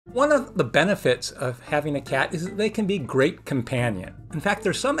One of the benefits of having a cat is that they can be a great companion. In fact,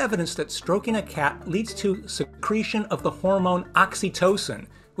 there's some evidence that stroking a cat leads to secretion of the hormone oxytocin,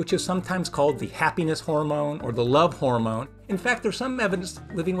 which is sometimes called the happiness hormone or the love hormone. In fact, there's some evidence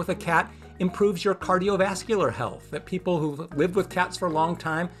living with a cat improves your cardiovascular health, that people who've lived with cats for a long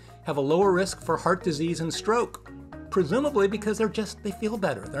time have a lower risk for heart disease and stroke, presumably because they feel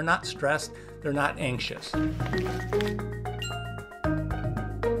better. They're not stressed, they're not anxious.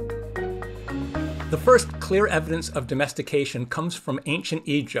 The first clear evidence of domestication comes from ancient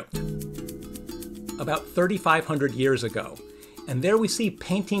Egypt, about 3,500 years ago. And there we see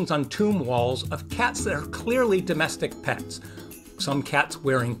paintings on tomb walls of cats that are clearly domestic pets. Some cats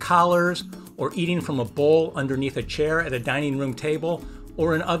wearing collars or eating from a bowl underneath a chair at a dining room table,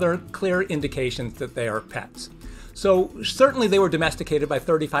 or in other clear indications that they are pets. So certainly they were domesticated by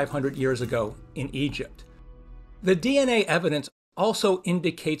 3,500 years ago in Egypt. The DNA evidence also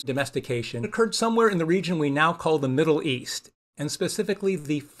indicates domestication occurred somewhere in the region we now call the Middle East, and specifically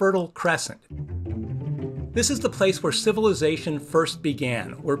the Fertile Crescent. This is the place where civilization first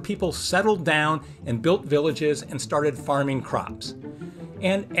began, where people settled down and built villages and started farming crops.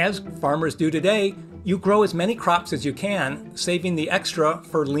 And as farmers do today, you grow as many crops as you can, saving the extra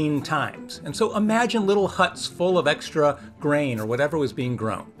for lean times. And so imagine little huts full of extra grain or whatever was being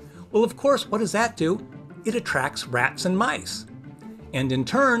grown. Well, of course, what does that do? It attracts rats and mice. And in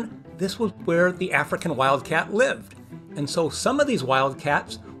turn, this was where the African wildcat lived. And so some of these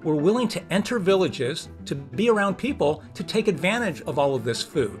wildcats were willing to enter villages to be around people to take advantage of all of this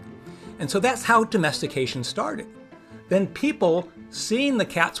food. And so that's how domestication started. Then people, seeing the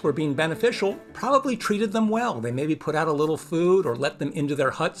cats were being beneficial, probably treated them well. They maybe put out a little food or let them into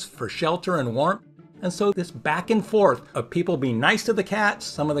their huts for shelter and warmth. And so this back and forth of people being nice to the cats,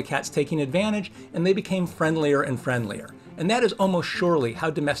 some of the cats taking advantage, and they became friendlier and friendlier. And that is almost surely how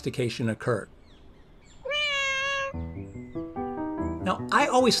domestication occurred. Now, I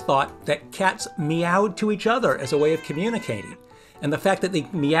always thought that cats meowed to each other as a way of communicating. And the fact that they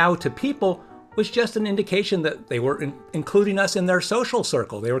meow to people was just an indication that they were including us in their social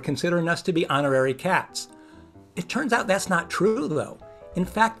circle. They were considering us to be honorary cats. It turns out that's not true, though. In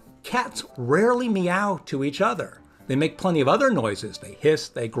fact, cats rarely meow to each other. They make plenty of other noises. They hiss,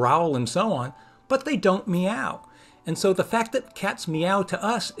 they growl, and so on, but they don't meow. And so the fact that cats meow to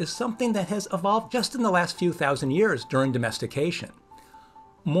us is something that has evolved just in the last few thousand years during domestication.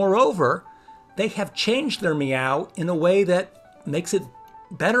 Moreover, they have changed their meow in a way that makes it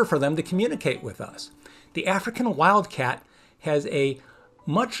better for them to communicate with us. The African wildcat has a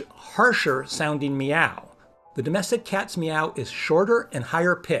much harsher sounding meow. The domestic cat's meow is shorter and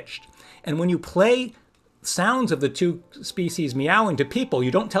higher pitched. And when you play sounds of the two species meowing to people,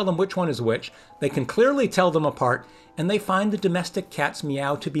 you don't tell them which one is which. They can clearly tell them apart, and they find the domestic cat's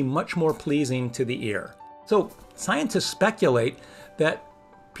meow to be much more pleasing to the ear. So scientists speculate that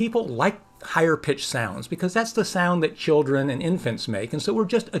people like higher pitched sounds because that's the sound that children and infants make, and so we're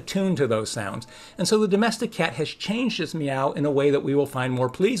just attuned to those sounds. And so the domestic cat has changed its meow in a way that we will find more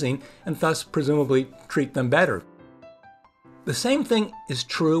pleasing and thus presumably treat them better. The same thing is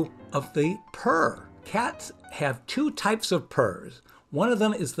true of the purr. Cats have two types of purrs. One of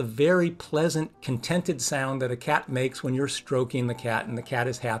them is the very pleasant, contented sound that a cat makes when you're stroking the cat and the cat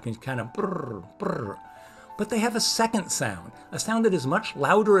is happy, it's kind of brrr, brrr. But they have a second sound, a sound that is much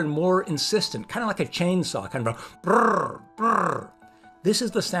louder and more insistent, kind of like a chainsaw, kind of a brrr, brrr. This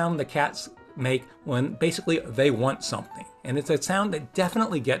is the sound the cats make when basically they want something. And it's a sound that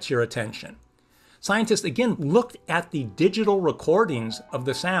definitely gets your attention. Scientists again looked at the digital recordings of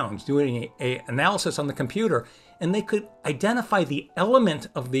the sounds, doing an analysis on the computer, and they could identify the element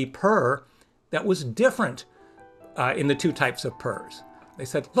of the purr that was different in the two types of purrs. They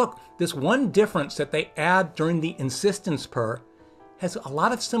said, look, this one difference that they add during the insistence purr has a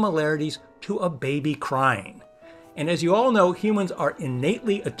lot of similarities to a baby crying. And as you all know, humans are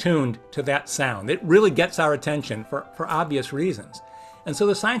innately attuned to that sound. It really gets our attention for obvious reasons. And so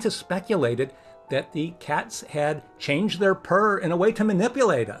the scientists speculated that the cats had changed their purr in a way to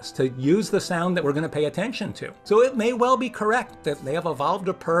manipulate us, to use the sound that we're going to pay attention to. So it may well be correct that they have evolved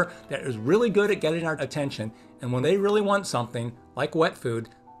a purr that is really good at getting our attention, and when they really want something, like wet food,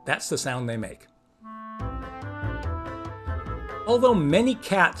 that's the sound they make. Although many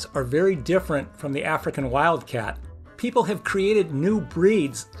cats are very different from the African wildcat, people have created new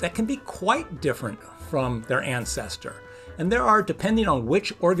breeds that can be quite different from their ancestor. And there are, depending on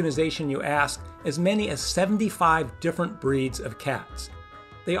which organization you ask, as many as 75 different breeds of cats.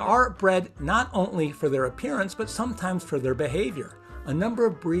 They are bred not only for their appearance, but sometimes for their behavior. A number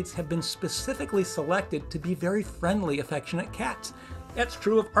of breeds have been specifically selected to be very friendly, affectionate cats. That's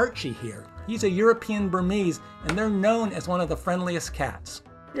true of Archie here. He's a European Burmese, and they're known as one of the friendliest cats.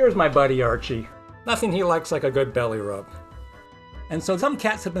 Here's my buddy Archie. Nothing he likes like a good belly rub. And so some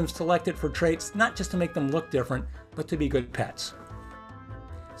cats have been selected for traits not just to make them look different, but to be good pets.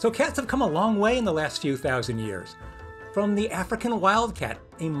 So cats have come a long way in the last few thousand years. From the African wildcat,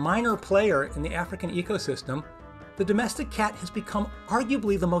 a minor player in the African ecosystem, the domestic cat has become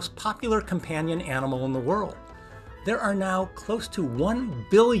arguably the most popular companion animal in the world. There are now close to 1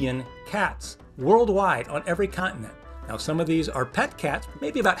 billion cats worldwide on every continent. Now some of these are pet cats,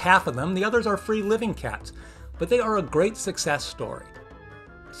 maybe about half of them, the others are free living cats, but they are a great success story.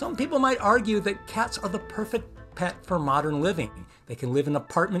 Some people might argue that cats are the perfect pet for modern living. They can live in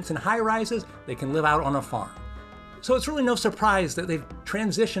apartments and high-rises, they can live out on a farm. So it's really no surprise that they've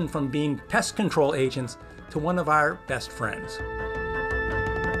transitioned from being pest control agents to one of our best friends.